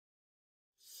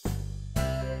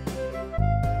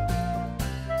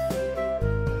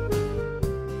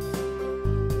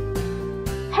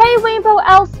Hey Rainbow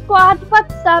L Squad,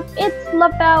 what's up? It's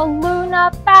Lavelle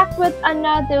Luna back with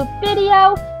another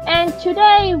video, and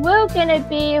today we're gonna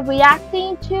be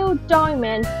reacting to Dhar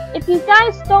Mann. If you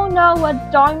guys don't know what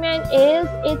Dhar Mann is,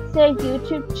 it's a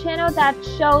YouTube channel that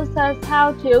shows us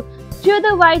how to do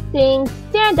the right thing,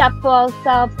 stand up for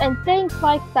ourselves, and things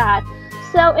like that.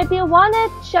 So if you want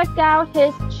to check out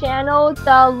his channel,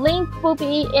 the link will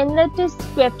be in the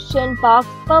description box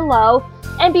below.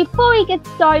 And before we get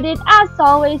started, as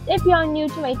always, if you're new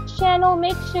to my channel,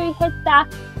 make sure you hit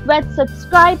that red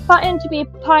subscribe button to be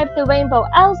part of the Rainbow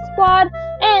L Squad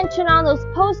and turn on those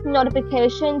post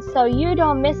notifications so you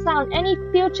don't miss out on any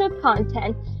future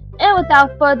content. And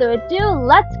without further ado,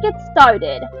 let's get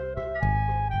started.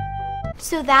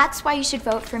 So that's why you should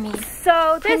vote for me.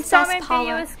 So this Princess video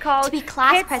Paula, is called to be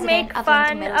class Kids president Make of Fun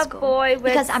Lincoln Middle of School. Boy with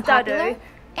Because I'm Stutter. popular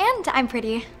and I'm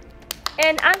pretty.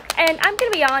 And I'm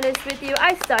gonna be honest with you,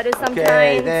 I stutter sometimes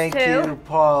Okay, thank too. you,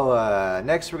 Paula.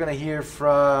 Next, we're gonna hear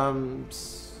from.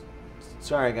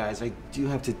 Sorry, guys, I do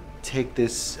have to take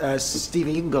this.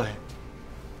 Steven, you can go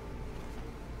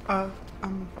ahead.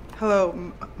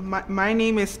 Hello. My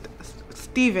name is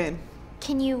Steven.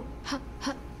 Can you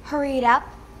hurry it up?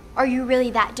 Are you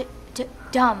really that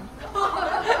dumb?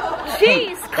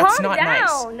 Jeez, calm not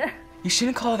down. Nice. You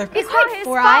shouldn't call other It's people. not his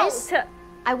Four fault. Eyes?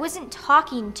 I wasn't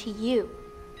talking to you.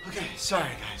 Okay, sorry,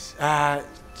 guys.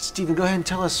 Steven, go ahead and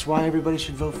tell us why everybody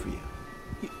should vote for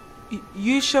you.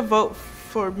 You should vote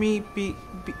for me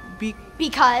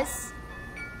Because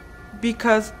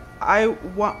because I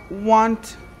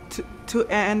want to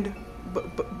end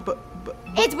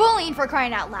it's bullying, for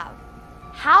crying out loud.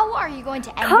 How are you going to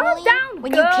end Calm bullying down,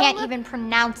 when girl. you can't even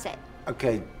pronounce it?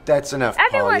 Okay, that's enough, Paula.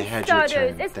 Everyone You had your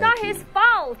stutters. turn. It's Thank not you. his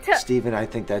fault. Steven, I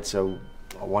think that's a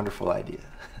wonderful idea.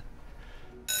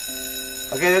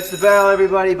 Okay, that's the bell,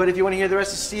 everybody. But if you want to hear the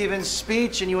rest of Steven's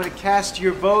speech and you want to cast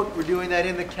your vote, we're doing that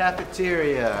in the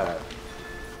cafeteria.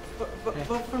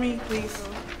 vote for me, please.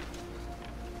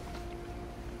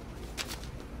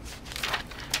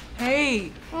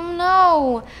 Hey, Oh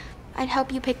no! I'd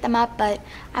help you pick them up, but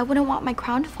I wouldn't want my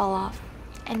crown to fall off.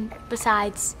 And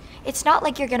besides, it's not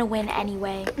like you're gonna win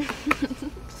anyway.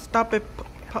 stop it,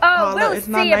 Oh, Paula. we'll It's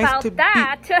not see nice about to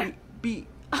that. be.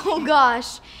 Oh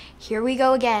gosh, here we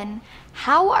go again.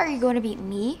 How are you going to beat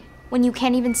me when you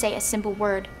can't even say a simple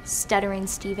word, Stuttering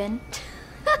Steven?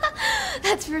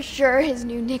 That's for sure his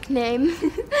new nickname.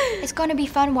 It's going to be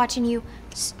fun watching you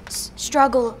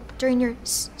struggle during your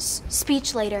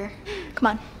speech later. Come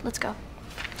on, let's go.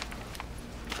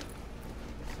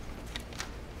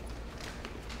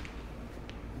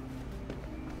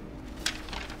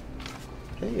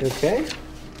 Hey, you okay?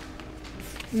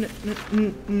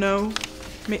 No.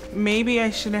 Maybe I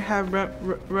shouldn't have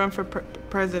run for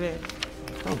president.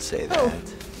 Don't say that. Oh,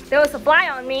 there was a fly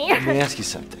on me. Let me ask you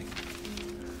something.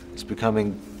 Is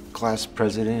becoming class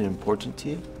president important to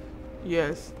you?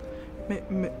 Yes.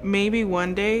 Maybe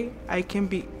one day I can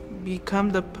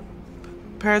become the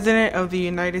president of the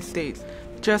United States,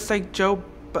 just like Joe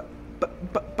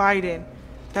Biden.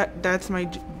 That's my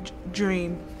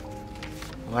dream.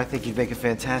 Well, I think you'd make a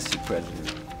fantastic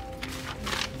president.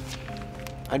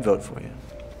 I'd vote for you.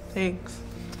 Thanks.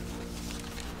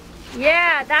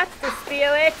 Yeah, that's the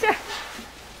spirit.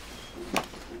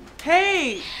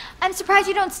 Hey! I'm surprised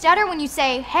you don't stutter when you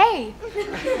say, hey.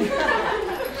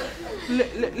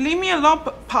 Leave me alone,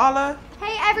 Paula.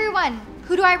 Hey everyone,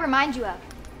 who do I remind you of?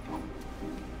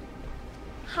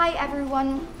 Hi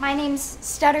everyone, my name's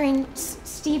Stuttering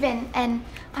Steven, and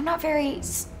I'm not very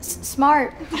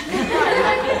smart.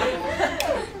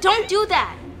 Don't do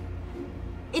that.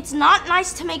 It's not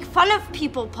nice to make fun of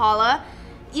people, Paula.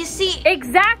 You see...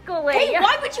 Exactly. Hey,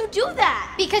 why would you do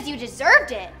that? Because you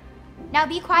deserved it. Now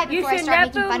be quiet You before I should start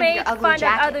making never fun of make your ugly fun of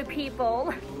jacket. other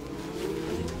people.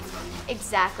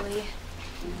 Exactly.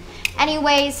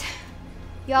 Anyways,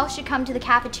 y'all should come to the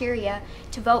cafeteria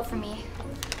to vote for me.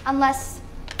 Unless,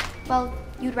 well,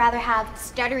 you'd rather have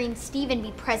Stuttering Steven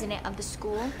be president of the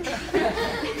school.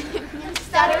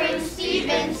 Stuttering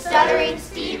Steven, Stuttering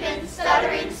Steven,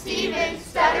 Stuttering Steven,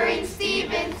 Stuttering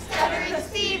Steven, Stuttering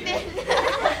Steven.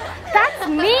 That's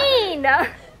mean.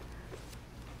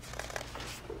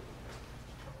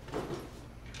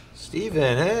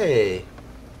 Steven, hey.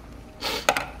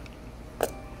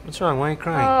 What's wrong? Why are you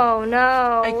crying? Oh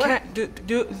no. I can't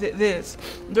do this.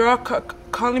 They're all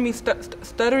calling me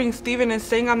Stuttering Steven and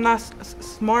saying I'm not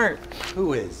smart.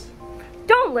 Who is?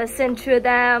 Don't listen to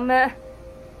them.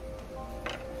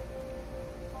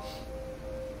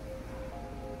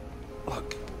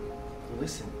 Look,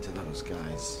 listen to those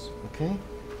guys, okay?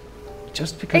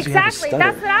 Just because Exactly, you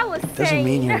have a that's stutter what I was doesn't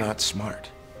mean saying. you're not smart.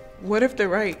 What if they're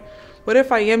right? What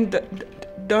if I am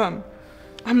dumb?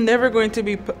 I'm never going to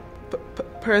be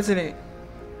president.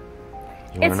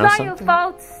 It's not your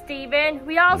fault, Steven.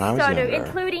 We all stutter,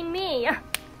 including me. I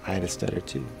had a stutter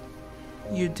too.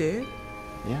 You did?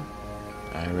 Yeah.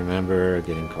 I remember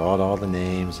getting called all the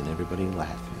names and everybody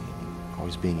laughing,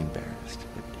 always being embarrassed.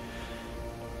 But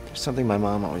there's something my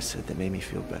mom always said that made me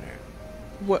feel better.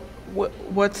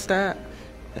 What's that?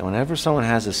 That whenever someone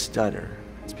has a stutter,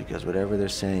 it's because whatever they're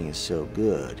saying is so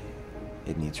good,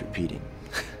 it needs repeating.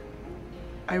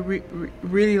 I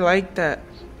really like that,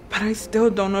 but I still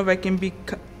don't know if I can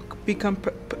become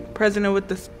president with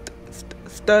the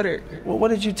stutter. Well, what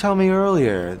did you tell me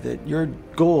earlier? That your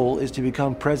goal is to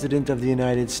become president of the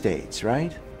United States,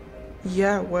 right?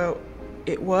 Yeah, well,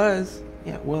 it was.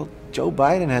 Yeah, well, Joe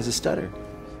Biden has a stutter.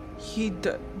 He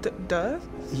does?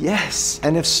 Yes,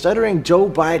 and if stuttering Joe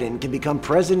Biden can become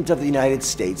president of the United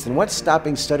States, then what's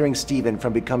stopping stuttering Steven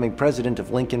from becoming president of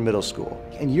Lincoln Middle School?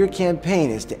 And your campaign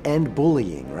is to end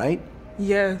bullying, right?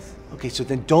 Yes. Okay, so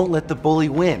then don't let the bully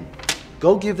win.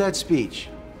 Go give that speech.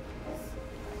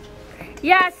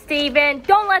 Yeah, Steven,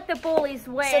 don't let the bullies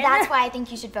win. So that's why I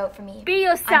think you should vote for me. Be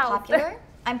yourself. I'm popular,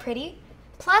 I'm pretty,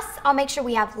 plus I'll make sure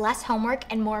we have less homework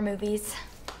and more movies.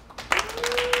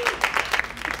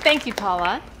 Thank you,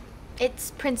 Paula.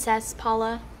 It's Princess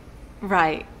Paula.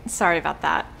 Right. Sorry about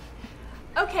that.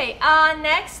 Okay,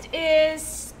 next is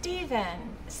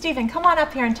Steven. Steven, come on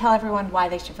up here and tell everyone why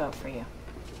they should vote for you.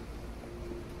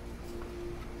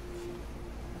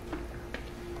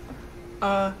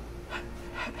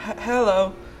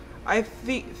 Hello. I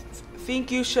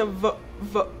think you should vote.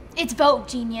 It's vote,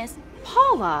 genius.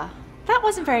 Paula, that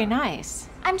wasn't very nice.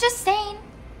 I'm just saying,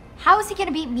 how is he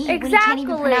gonna beat me when he can't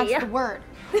even pronounce the word?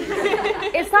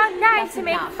 It's not nice to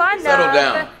make fun of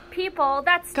the people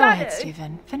that stutter. Go ahead,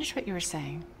 Steven. Finish what you were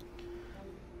saying.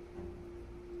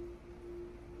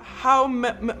 How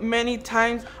many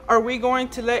times are we going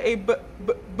to let a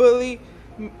bully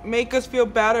make us feel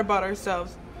bad about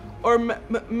ourselves? Or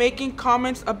making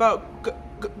comments about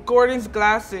Gordon's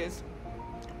glasses?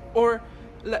 Or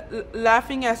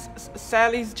laughing at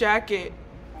Sally's jacket?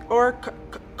 Or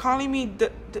calling me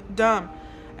dumb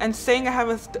and saying I have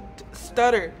a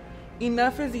stutter?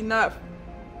 Enough is enough.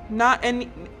 Not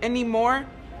anymore.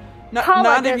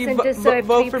 Not if you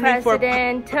vote for me for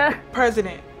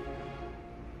president.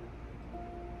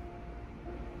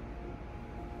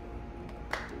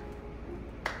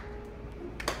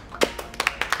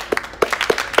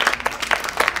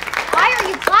 Why are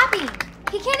you clapping?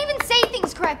 He can't even say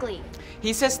things correctly.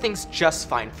 He says things just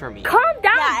fine for me. Calm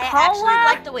down, Yeah, I Paula.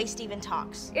 actually like the way Steven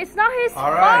talks. It's not his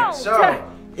All right, fault.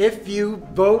 so if you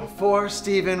vote for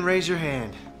Steven, raise your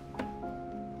hand.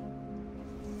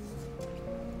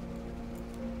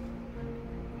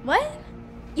 What?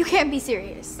 You can't be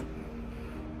serious.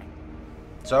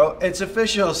 So it's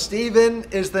official. Steven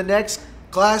is the next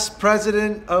class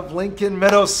president of Lincoln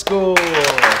Middle School.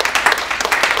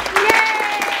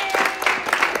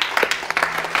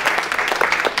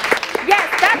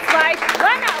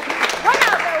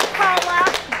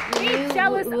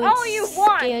 All you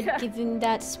want. Scared giving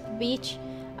that speech.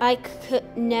 I could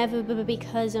never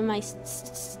because of my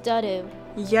stutter.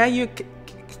 Yeah, you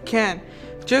can.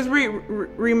 Just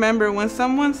remember, when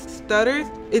someone stutters,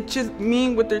 it just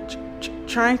means what they're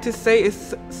trying to say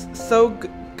is so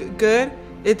good,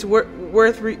 it's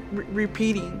worth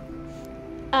repeating.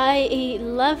 I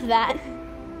love that.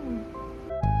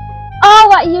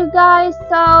 Alright, you guys,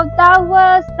 so that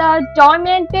was the Dhar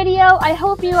Mann video. I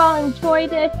hope you all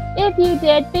enjoyed it. If you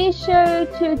did, be sure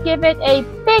to give it a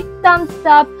big thumbs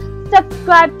up.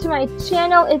 Subscribe to my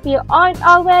channel if you aren't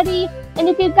already. And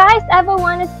if you guys ever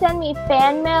want to send me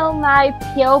fan mail, my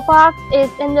PO box is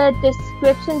in the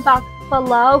description box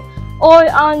below or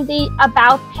on the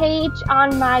About page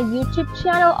on my YouTube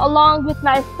channel, along with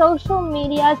my social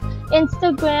medias,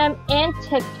 Instagram and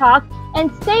TikTok. And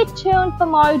stay tuned for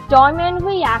more Dhar Mann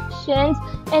reactions.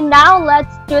 And now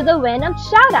let's do the random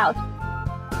shout out.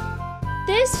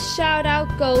 This shout out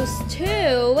goes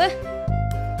to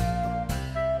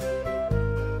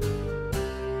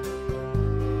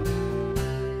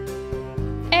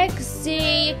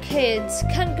XZ Kids.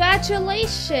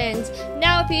 Congratulations!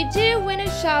 Now if you do win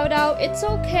a shout out, it's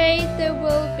okay. There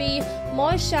will be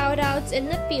more shout outs in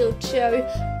the future.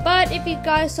 But if you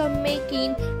guys are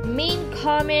making mean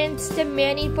comments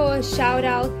demanding for a shout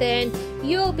out, then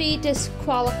you'll be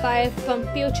disqualified from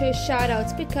future shout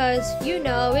outs because you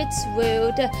know it's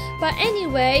rude. But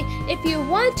anyway, if you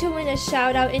want to win a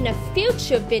shout out in a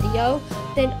future video,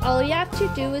 then all you have to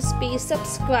do is be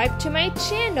subscribed to my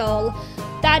channel.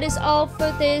 that is all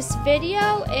for this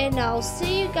video, and I'll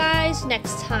see you guys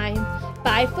next time.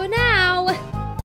 Bye for now!